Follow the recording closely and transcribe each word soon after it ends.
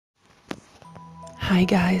Hi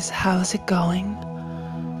guys, how's it going?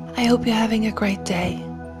 I hope you're having a great day.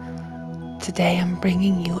 Today I'm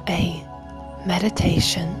bringing you a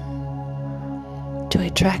meditation to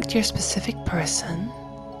attract your specific person,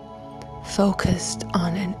 focused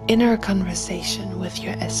on an inner conversation with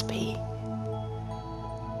your SP.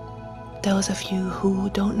 Those of you who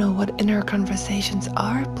don't know what inner conversations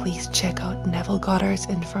are, please check out Neville Goddard's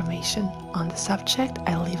information on the subject.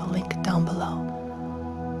 I'll leave a link down below.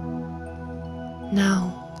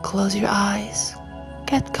 Now, close your eyes,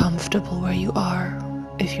 get comfortable where you are,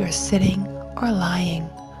 if you're sitting or lying.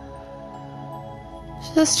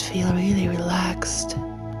 Just feel really relaxed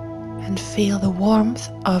and feel the warmth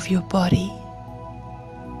of your body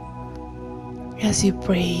as you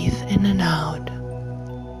breathe in and out.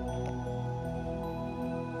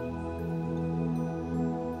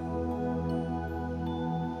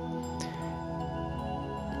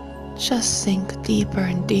 Just sink deeper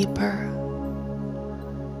and deeper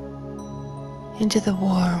into the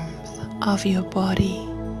warmth of your body.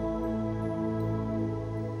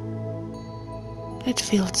 It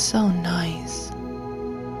feels so nice,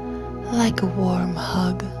 like a warm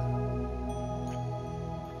hug.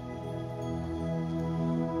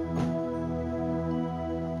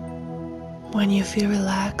 When you feel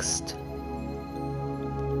relaxed,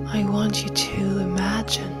 I want you to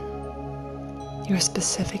imagine your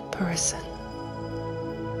specific person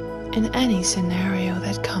in any scenario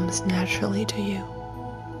that comes naturally to you.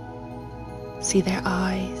 See their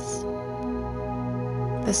eyes,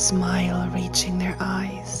 the smile reaching their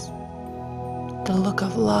eyes, the look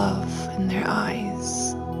of love in their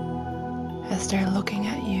eyes as they're looking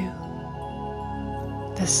at you,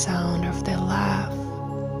 the sound of their laugh,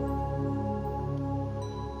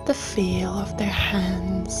 the feel of their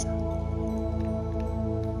hands,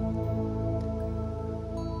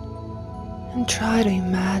 and try to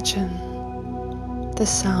imagine the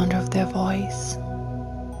sound of their voice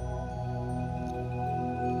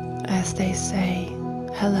as they say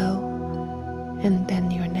hello and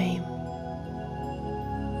then your name.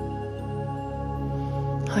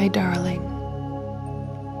 Hi darling.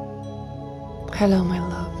 Hello my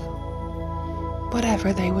love.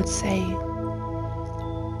 Whatever they would say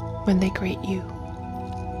when they greet you.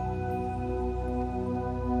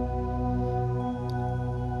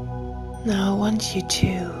 Now I want you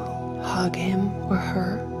to hug him or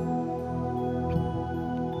her.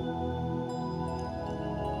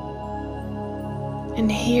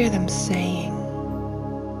 And hear them saying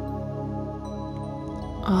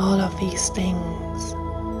all of these things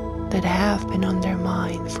that have been on their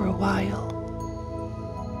mind for a while.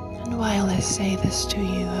 And while I say this to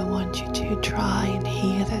you, I want you to try and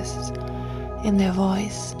hear this in their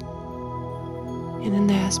voice and in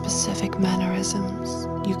their specific mannerisms.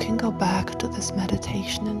 You can go back to this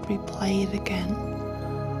meditation and replay it again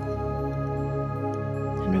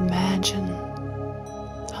and imagine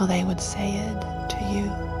how they would say it to you.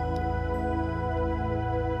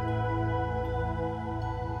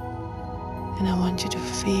 And I want you to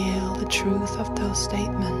feel the truth of those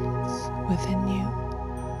statements within you.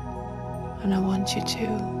 And I want you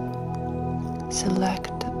to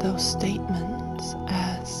select those statements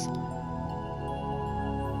as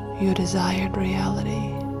your desired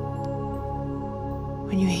reality.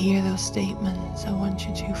 When you hear those statements, I want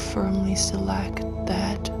you to firmly select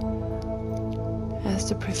that as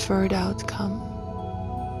the preferred outcome,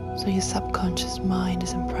 so your subconscious mind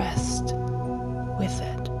is impressed with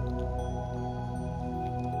it.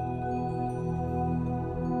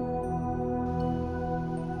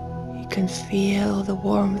 You can feel the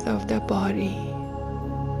warmth of their body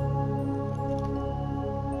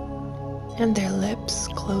and their lips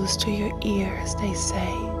close to your ears. They say,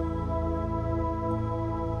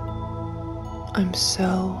 I'm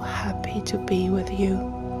so happy to be with you.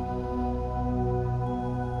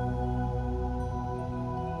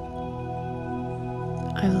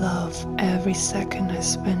 I love every second I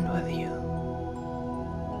spend with you.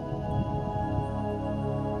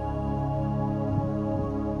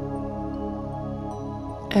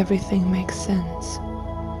 Everything makes sense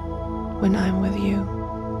when I'm with you.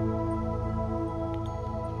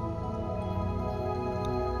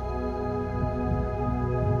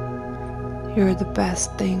 You're the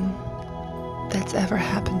best thing that's ever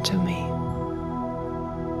happened to me.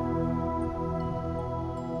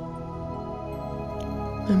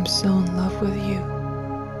 I'm so in love with you.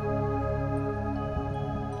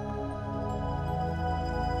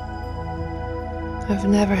 I've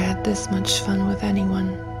never had this much fun with anyone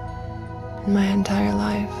in my entire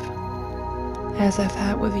life as I've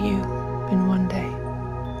had with you in one day.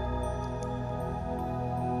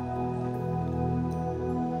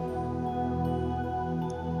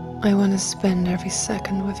 I want to spend every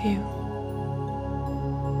second with you.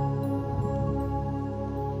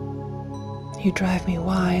 You drive me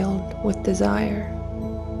wild with desire.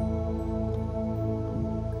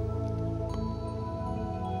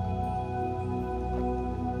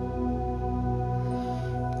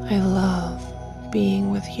 I love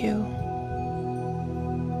being with you.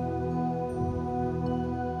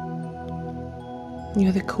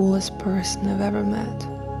 You're the coolest person I've ever met.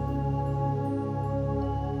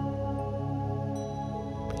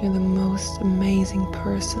 You're the most amazing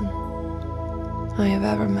person I have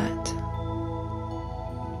ever met.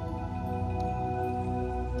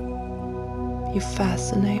 You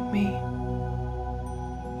fascinate me.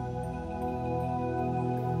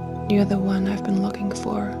 You're the one I've been looking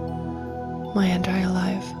for my entire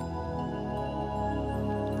life.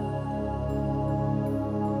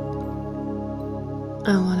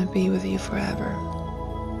 I want to be with you forever.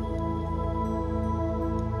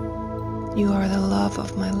 You are the love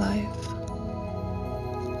of my life.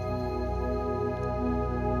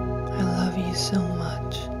 I love you so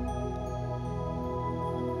much.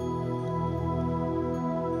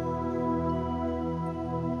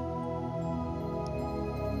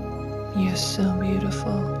 You're so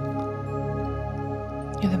beautiful.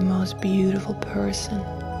 You're the most beautiful person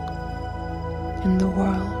in the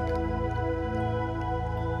world.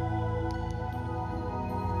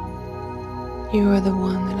 You are the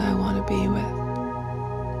one that I want to be with.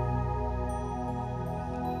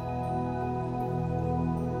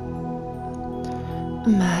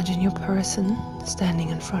 Imagine your person standing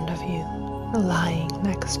in front of you, or lying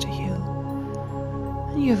next to you,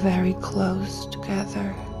 and you're very close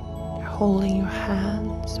together. They're holding your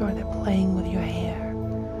hands, or they're playing with your hair.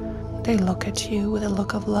 They look at you with a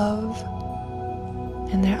look of love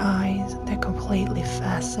in their eyes. They're completely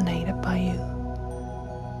fascinated by you.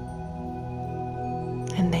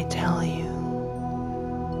 And they tell you,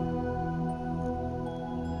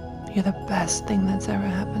 you're the best thing that's ever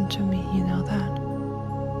happened to me, you know that?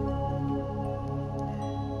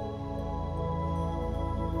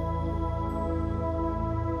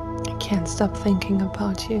 I can't stop thinking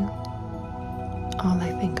about you. All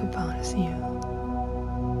I think about is you.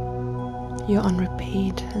 You're on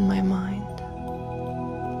repeat in my mind.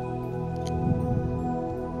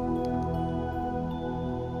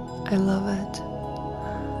 I love it.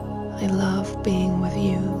 I love being with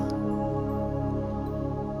you.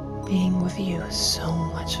 Being with you is so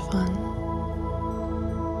much fun.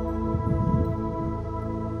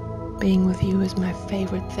 Being with you is my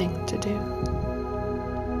favorite thing to do.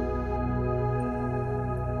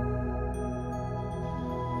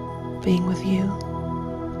 Being with you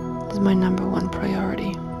is my #1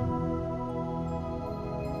 priority.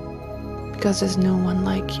 Because there's no one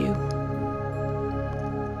like you.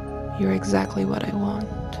 You're exactly what I want.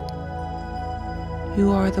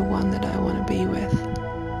 You are the one that I want to be with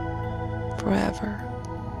forever.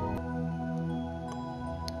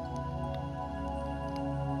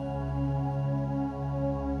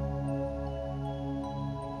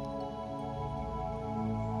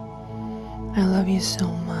 I love you so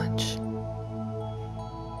much.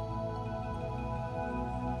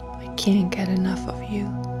 I can't get enough of you.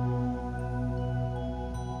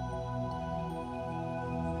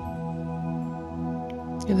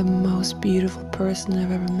 You're the most beautiful person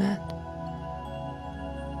I've ever met.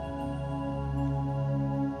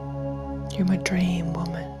 You're my dream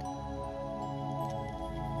woman.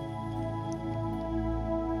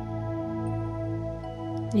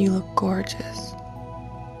 You look gorgeous.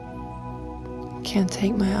 Can't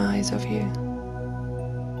take my eyes off you.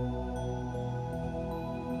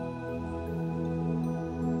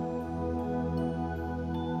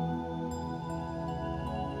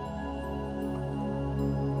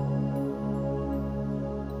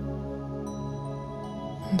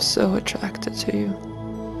 I'm so attracted to you.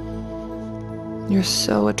 You're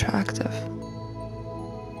so attractive.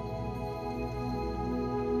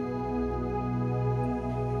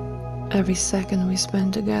 Every second we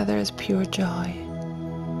spend together is pure joy.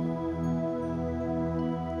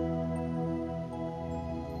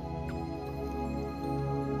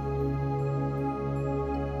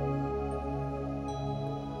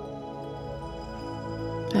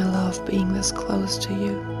 I love being this close to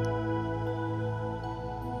you.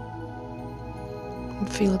 It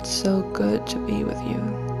feels so good to be with you.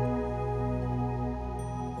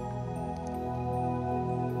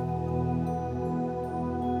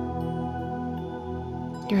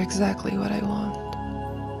 You're exactly what I want.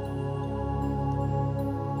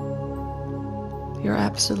 You're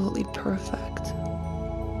absolutely perfect.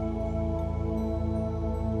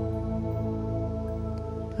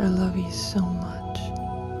 I love you so much.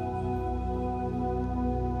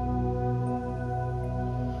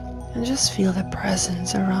 And just feel the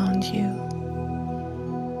presence around you.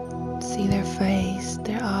 See their face,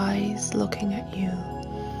 their eyes looking at you,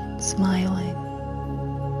 smiling.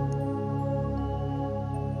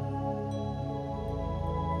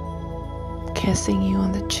 Kissing you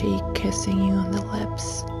on the cheek, kissing you on the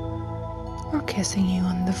lips, or kissing you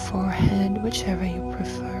on the forehead, whichever you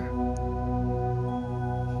prefer.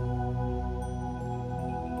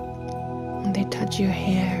 When they touch your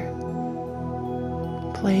hair,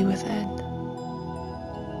 play with it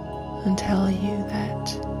and tell you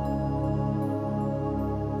that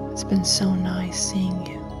it's been so nice seeing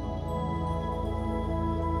you.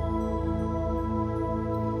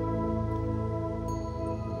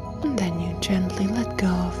 And then you gently let go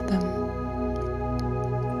of them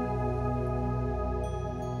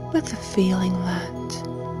with the feeling that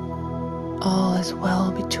all is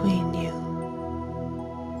well between you.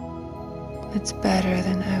 It's better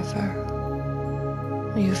than ever.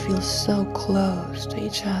 You feel so close to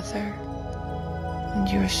each other, and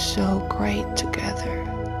you're so great together.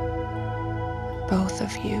 Both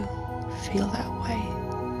of you feel that way.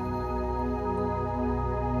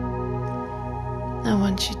 I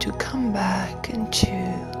want you to come back into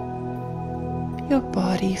your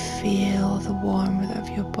body, feel the warmth of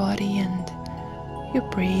your body and your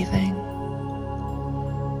breathing.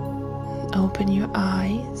 Open your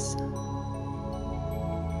eyes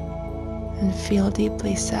and feel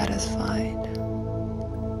deeply satisfied.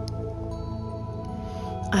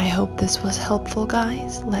 I hope this was helpful,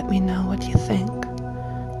 guys. Let me know what you think.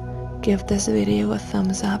 Give this video a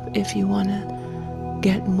thumbs up if you want to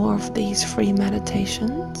get more of these free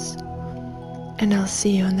meditations. And I'll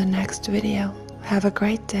see you in the next video. Have a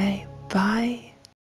great day. Bye.